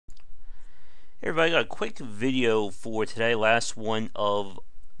Hey everybody, got a quick video for today, last one of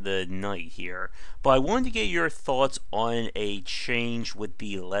the night here. But I wanted to get your thoughts on a change with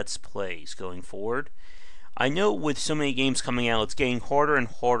the Let's Plays going forward. I know with so many games coming out, it's getting harder and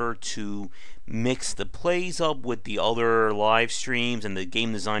harder to mix the plays up with the other live streams and the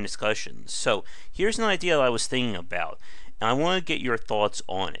game design discussions. So here's an idea that I was thinking about, and I want to get your thoughts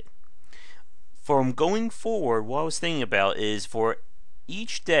on it. From going forward, what I was thinking about is for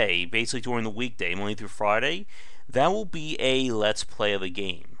each day, basically during the weekday, Monday through Friday, that will be a Let's Play of a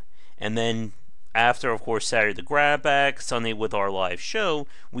game. And then after, of course, Saturday the grab bag, Sunday with our live show,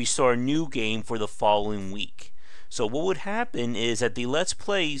 we start a new game for the following week. So what would happen is that the Let's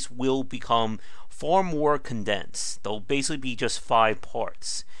Plays will become far more condensed. They'll basically be just 5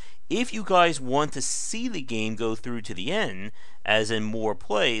 parts. If you guys want to see the game go through to the end, as in more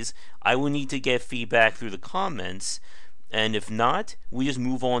plays, I will need to get feedback through the comments. And if not, we just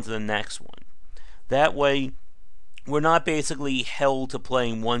move on to the next one. That way, we're not basically held to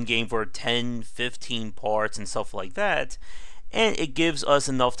playing one game for 10, 15 parts and stuff like that. And it gives us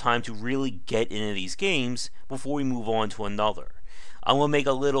enough time to really get into these games before we move on to another. I'm going to make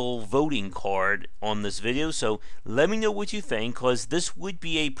a little voting card on this video, so let me know what you think, because this would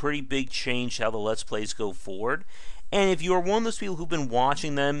be a pretty big change to how the Let's Plays go forward. And if you are one of those people who've been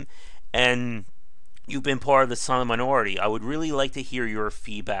watching them and you've been part of the silent minority, I would really like to hear your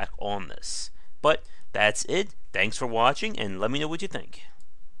feedback on this. But that's it. Thanks for watching, and let me know what you think.